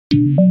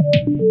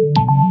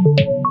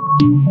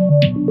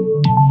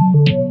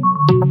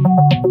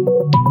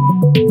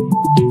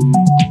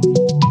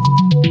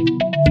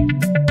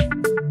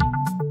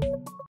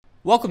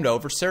Welcome to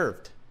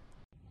Overserved.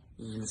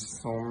 Ils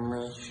sont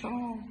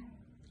méchants.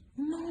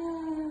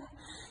 Non,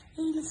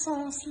 ils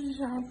sont si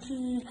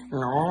gentils.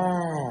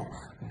 Non,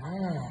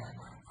 non,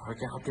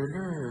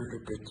 regarde-le, le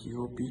petit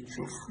hobbit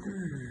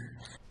chauffelu.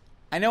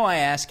 I know I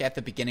ask at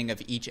the beginning of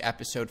each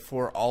episode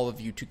for all of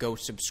you to go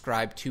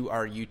subscribe to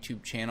our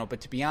YouTube channel, but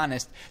to be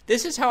honest,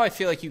 this is how I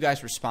feel like you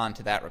guys respond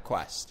to that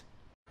request.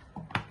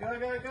 Go,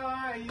 go, go,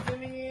 are you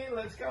zooming in?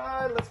 Let's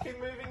go, let's keep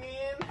moving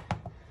in.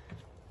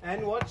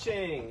 And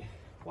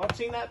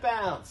watching that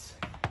bounce.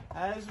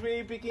 As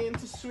we begin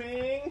to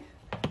swing,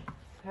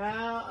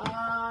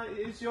 how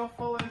is your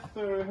follow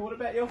through? What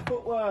about your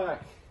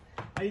footwork?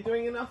 Are you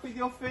doing enough with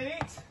your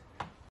feet?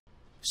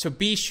 So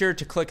be sure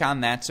to click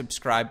on that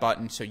subscribe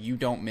button so you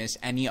don't miss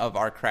any of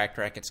our Cracked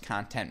Racquets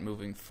content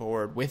moving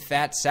forward. With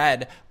that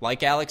said,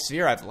 like Alex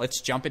Gruskin,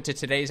 let's jump into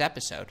today's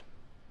episode.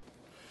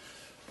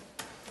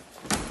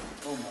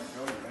 Oh my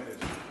God, you made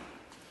it.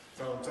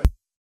 So,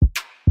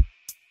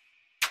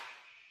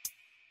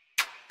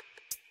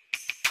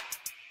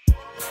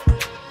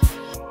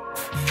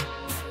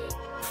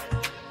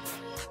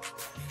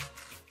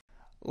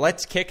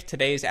 Let's kick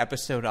today's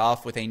episode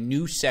off with a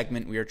new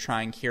segment we are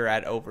trying here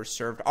at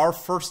Overserved, our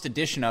first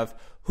edition of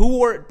Who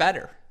Wore It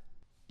Better?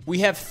 We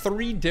have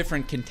 3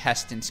 different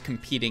contestants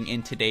competing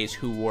in today's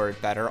Who Wore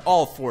It Better,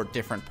 all for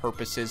different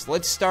purposes.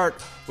 Let's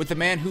start with the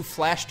man who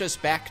flashed us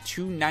back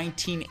to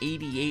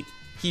 1988.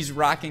 He's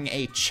rocking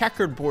a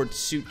checkerboard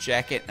suit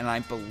jacket, and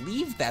I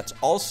believe that's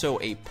also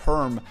a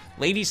perm.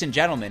 Ladies and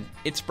gentlemen,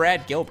 it's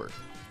Brad Gilbert.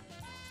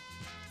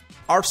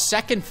 Our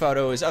second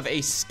photo is of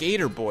a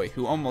skater boy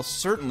who almost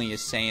certainly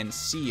is saying,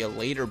 "See you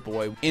later,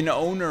 boy," in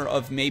honor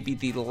of maybe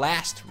the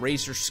last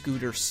Razor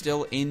scooter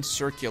still in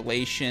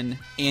circulation.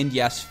 And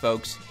yes,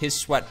 folks, his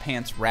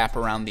sweatpants wrap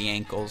around the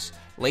ankles.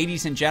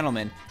 Ladies and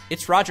gentlemen,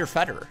 it's Roger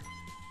Federer.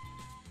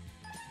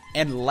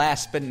 And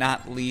last but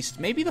not least,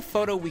 maybe the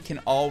photo we can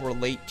all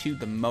relate to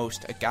the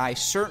most, a guy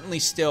certainly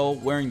still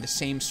wearing the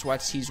same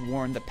sweats he's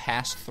worn the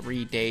past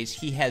 3 days.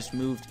 He has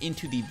moved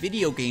into the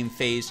video game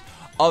phase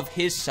of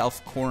his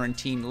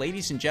self-quarantine.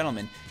 Ladies and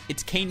gentlemen,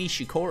 it's Kei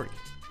Nishikori.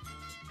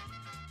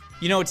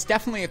 You know, it's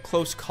definitely a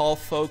close call,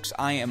 folks.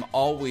 I am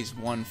always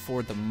one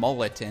for the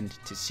mullet, and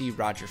to see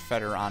Roger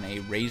Federer on a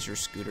Razor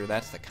scooter,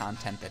 that's the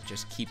content that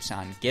just keeps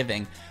on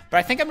giving. But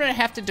I think I'm going to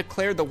have to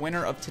declare the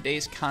winner of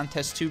today's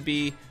contest to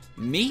be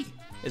me,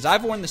 as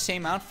I've worn the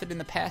same outfit in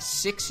the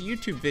past 6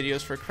 YouTube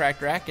videos for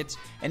Cracked Racquets,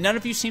 and none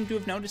of you seem to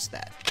have noticed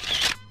that.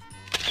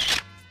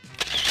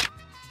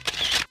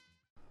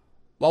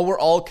 While we're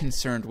all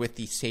concerned with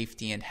the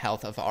safety and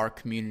health of our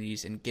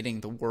communities and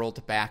getting the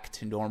world back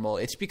to normal,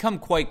 it's become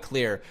quite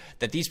clear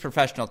that these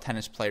professional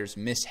tennis players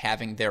miss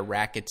having their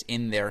rackets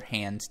in their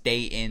hands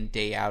day in,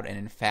 day out, and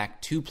in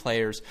fact, 2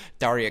 players,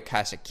 Daria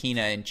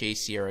Kasatkina and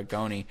JC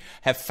Aragoni,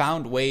 have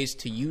found ways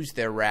to use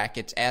their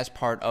rackets as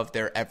part of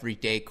their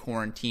everyday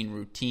quarantine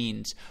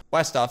routines.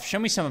 Westhoff, show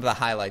me some of the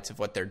highlights of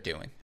what they're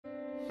doing.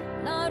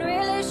 Not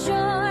really sure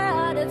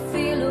how to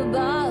feel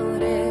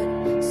about it.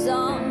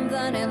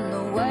 Something in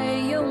the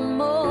way you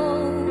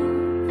move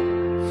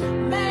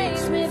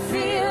makes me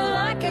feel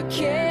like I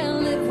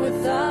can't live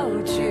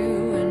without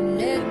you,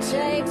 and it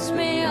takes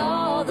me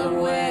all the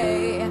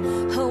way. I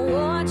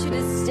want you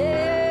to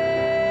stay.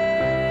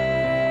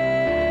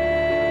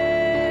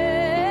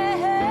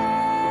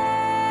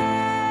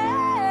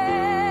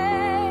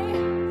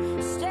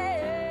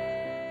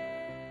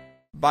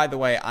 By the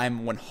way,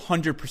 I'm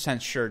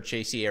 100% sure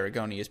JC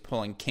Aragoni is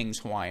pulling King's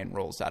Hawaiian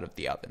rolls out of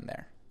the oven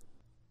there.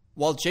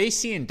 While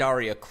JC and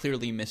Daria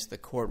clearly missed the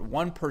court,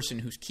 one person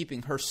who's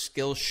keeping her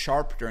skills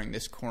sharp during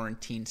this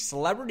quarantine,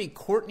 celebrity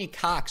Courtney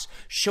Cox,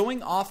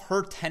 showing off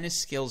her tennis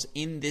skills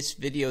in this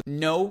video.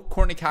 No,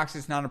 Courtney Cox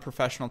is not a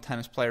professional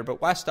tennis player,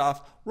 but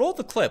Westhoff, roll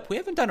the clip. We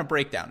haven't done a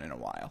breakdown in a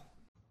while.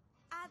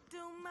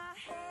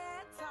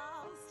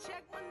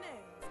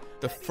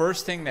 The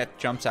first thing that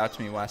jumps out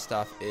to me,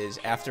 Westhoff, is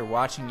after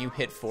watching you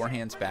hit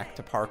forehands back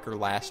to Parker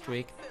last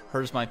week,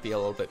 hers might be a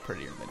little bit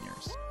prettier than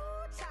yours.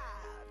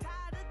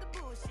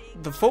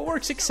 The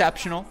footwork's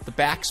exceptional. The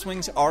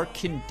backswings are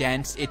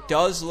condensed. It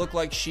does look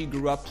like she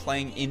grew up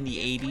playing in the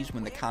 80s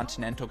when the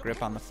continental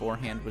grip on the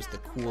forehand was the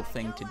cool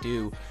thing to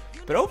do.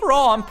 But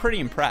overall, I'm pretty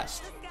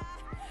impressed.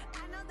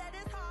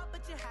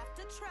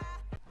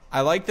 I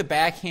like the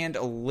backhand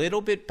a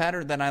little bit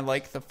better than I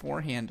like the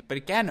forehand. But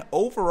again,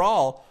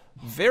 overall,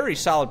 very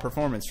solid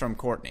performance from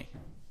Courtney.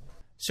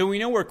 So we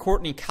know where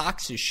Courtney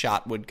Cox's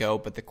shot would go,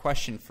 but the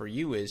question for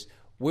you is,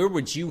 where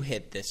would you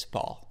hit this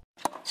ball?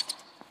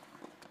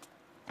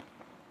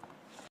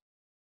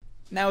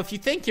 Now, if you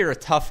think you're a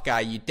tough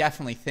guy, you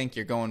definitely think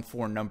you're going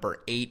for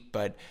number 8,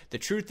 but the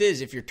truth is,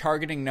 if you're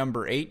targeting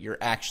number 8, you're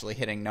actually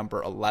hitting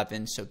number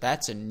 11, so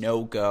that's a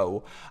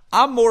no-go.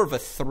 I'm more of a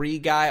 3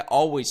 guy,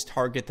 always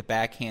target the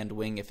backhand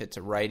wing if it's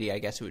a righty. I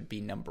guess it would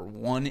be number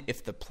 1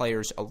 if the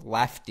player's a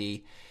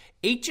lefty.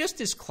 8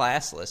 just is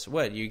classless.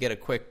 What, you get a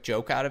quick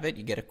joke out of it?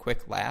 You get a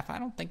quick laugh? I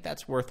don't think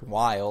that's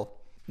worthwhile.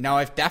 Now,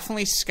 I've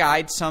definitely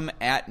skied some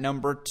at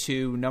number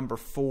 2, number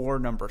 4,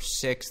 number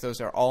 6.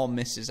 Those are all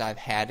misses I've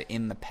had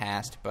in the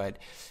past. But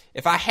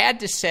if I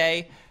had to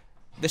say,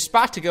 the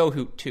spot to go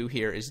to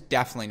here is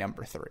definitely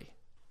number 3.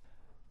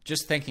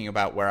 Just thinking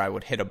about where I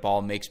would hit a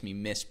ball makes me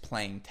miss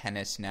playing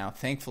tennis now.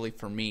 Thankfully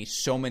for me,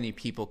 so many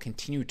people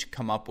continue to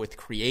come up with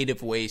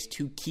creative ways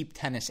to keep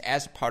tennis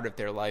as a part of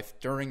their life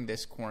during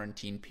this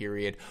quarantine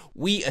period.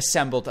 We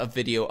assembled a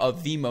video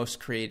of the most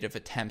creative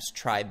attempts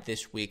tried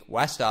this week.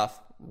 Westoff,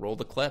 roll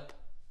the clip.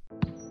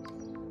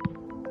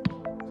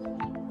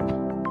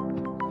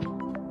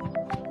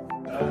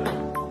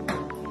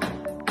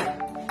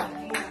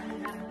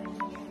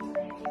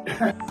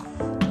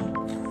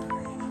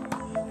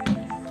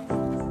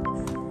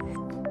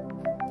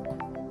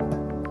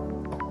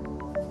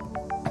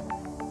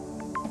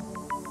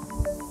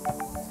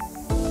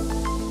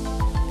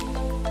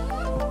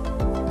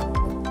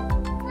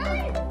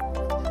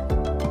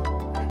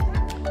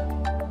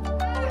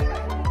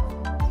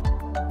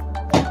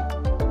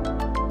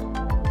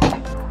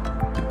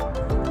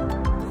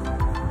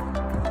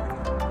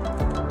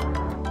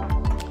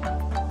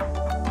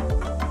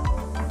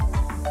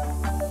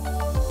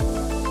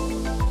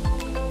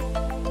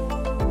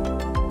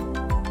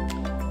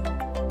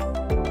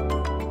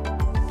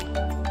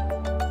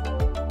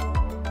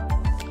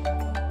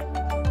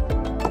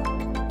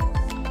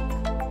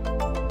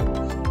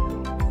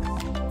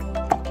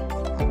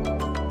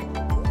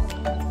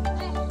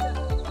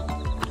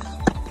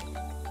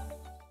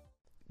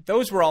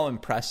 Those were all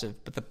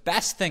impressive, but the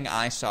best thing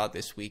I saw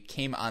this week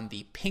came on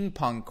the ping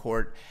pong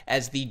court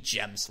as the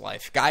Gems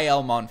Life.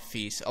 Gael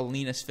Monfils,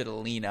 Alina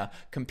Svitolina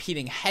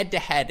competing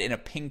head-to-head in a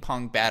ping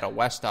pong battle.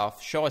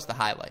 Westoff, show us the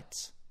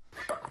highlights.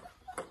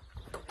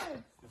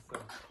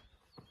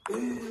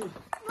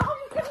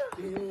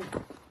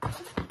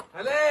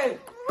 Allez!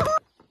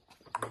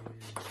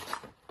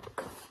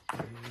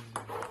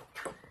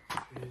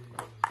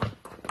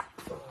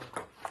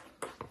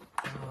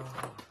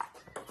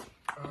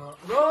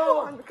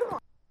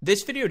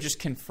 This video just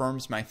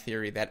confirms my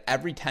theory that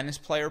every tennis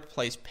player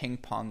plays ping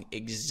pong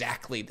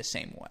exactly the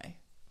same way.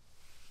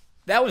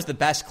 That was the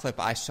best clip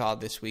I saw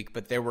this week,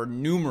 but there were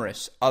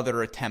numerous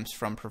other attempts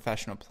from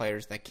professional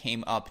players that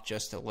came up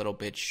just a little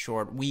bit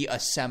short. We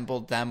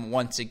assembled them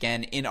once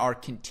again in our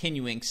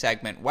continuing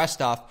segment.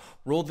 Westoff,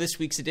 roll this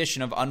week's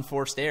edition of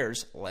Unforced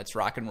Errors. Let's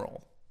rock and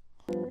roll.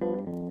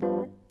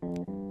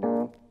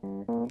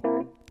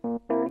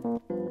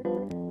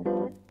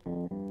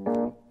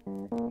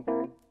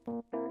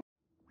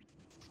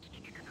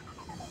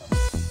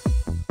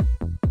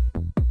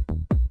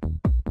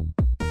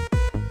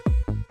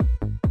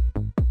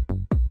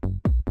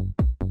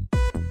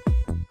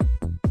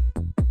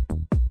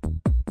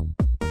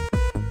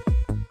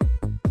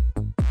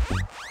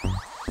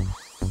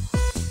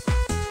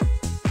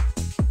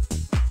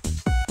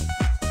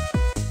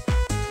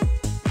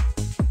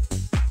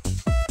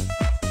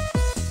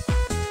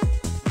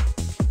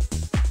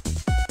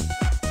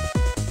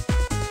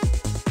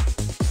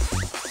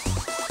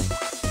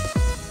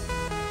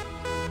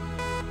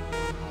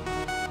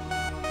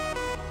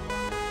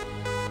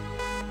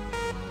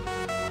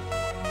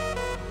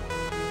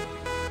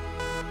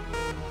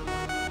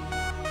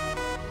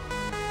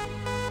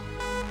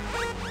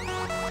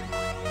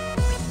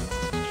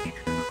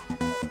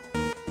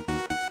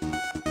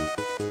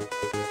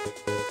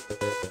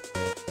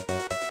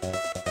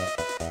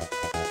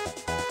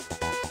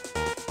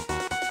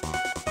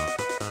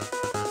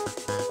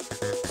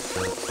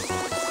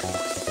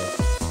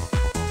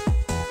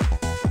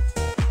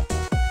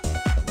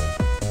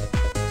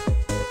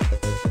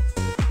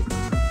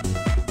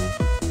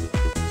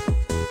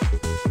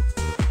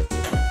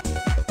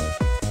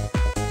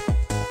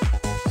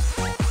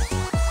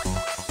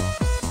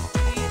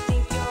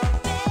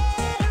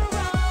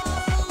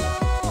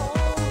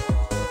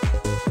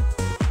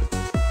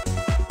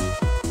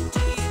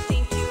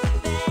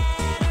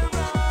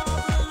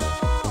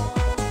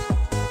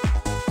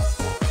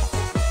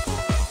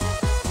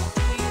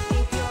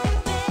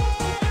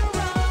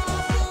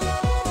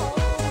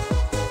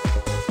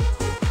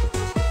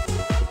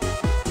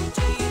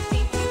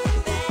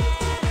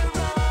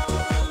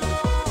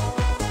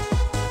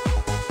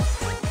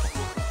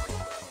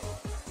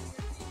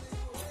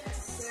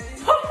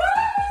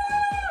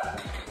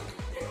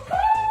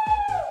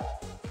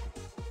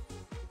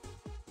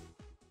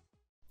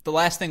 The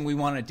last thing we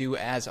want to do,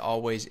 as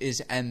always,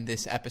 is end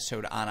this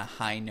episode on a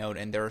high note,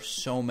 and there are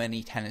so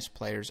many tennis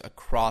players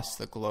across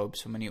the globe,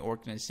 so many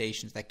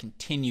organizations that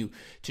continue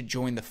to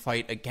join the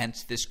fight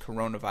against this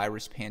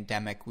coronavirus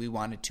pandemic. We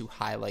wanted to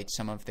highlight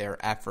some of their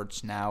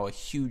efforts now. A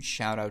huge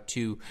shout out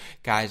to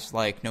guys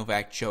like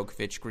Novak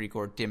Djokovic,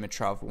 Grigor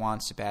Dimitrov, Juan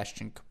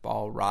Sebastian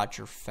Cabal,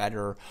 Roger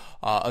Federer,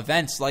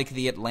 events like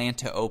the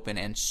Atlanta Open,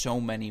 and so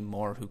many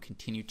more who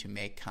continue to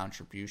make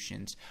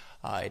contributions.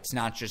 It's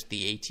not just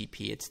the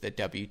ATP, it's the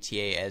WTA,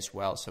 WTA as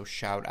well. So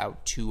shout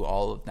out to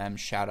all of them.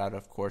 Shout out,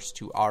 of course,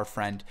 to our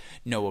friend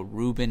Noah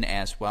Rubin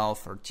as well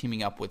for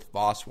teaming up with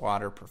Voss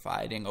Water,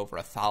 providing over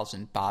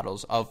 1,000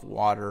 bottles of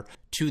water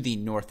to the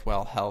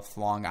Northwell Health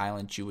Long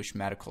Island Jewish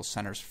Medical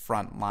Center's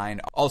front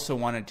line. Also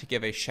wanted to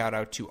give a shout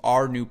out to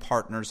our new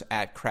partners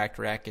at Cracked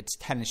Racquets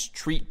Tennis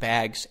Treat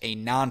Bags, a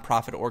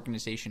nonprofit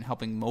organization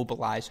helping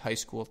mobilize high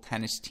school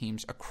tennis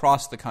teams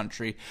across the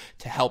country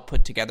to help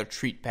put together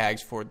treat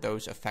bags for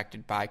those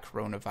affected by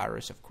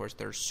coronavirus. Of course,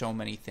 there's so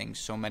many things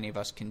so many of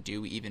us can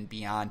do, even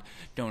beyond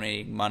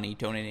donating money,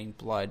 donating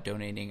blood,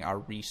 donating our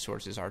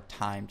resources, our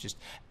time, just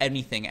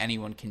anything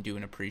anyone can do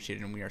and appreciate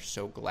it. And we are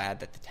so glad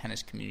that the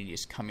tennis community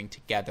is coming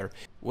together.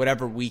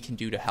 Whatever we can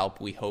do to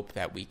help, we hope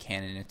that we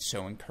can, and it's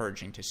so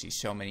encouraging to see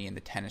so many in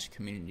the tennis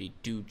community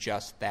do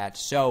just that.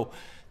 So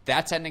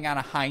that's ending on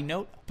a high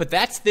note, but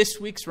that's this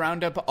week's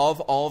roundup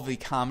of all the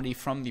comedy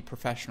from the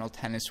professional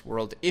tennis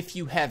world. If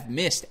you have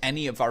missed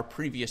any of our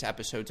previous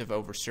episodes of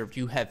Overserved,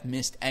 you have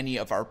missed any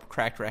of our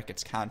Cracked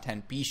Racquets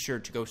content, be sure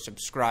to go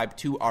subscribe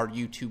to our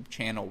YouTube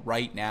channel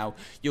right now.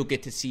 You'll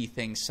get to see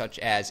things such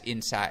as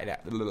inside...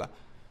 I'm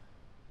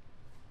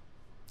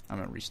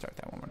going to restart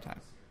that one more time.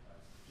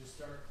 Just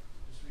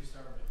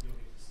restart it. You'll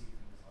get to see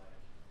things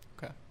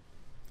like. Okay.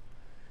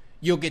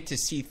 You'll get to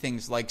see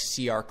things like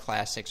CR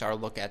Classics, our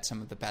look at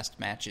some of the best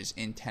matches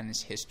in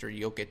tennis history.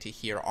 You'll get to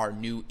hear our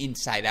new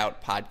Inside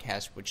Out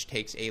podcast, which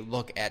takes a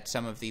look at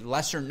some of the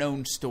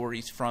lesser-known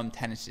stories from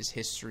tennis's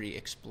history,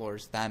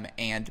 explores them,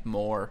 and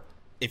more.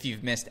 If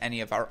you've missed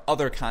any of our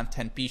other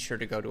content, be sure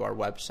to go to our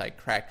website,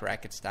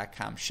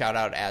 crackedrackets.com. Shout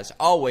out, as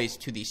always,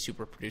 to the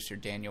super producer,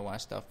 Daniel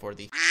Westa, for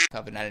the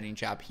of an editing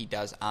job he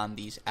does on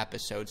these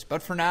episodes.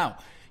 But for now,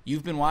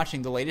 you've been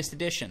watching the latest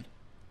edition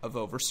of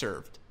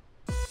Overserved.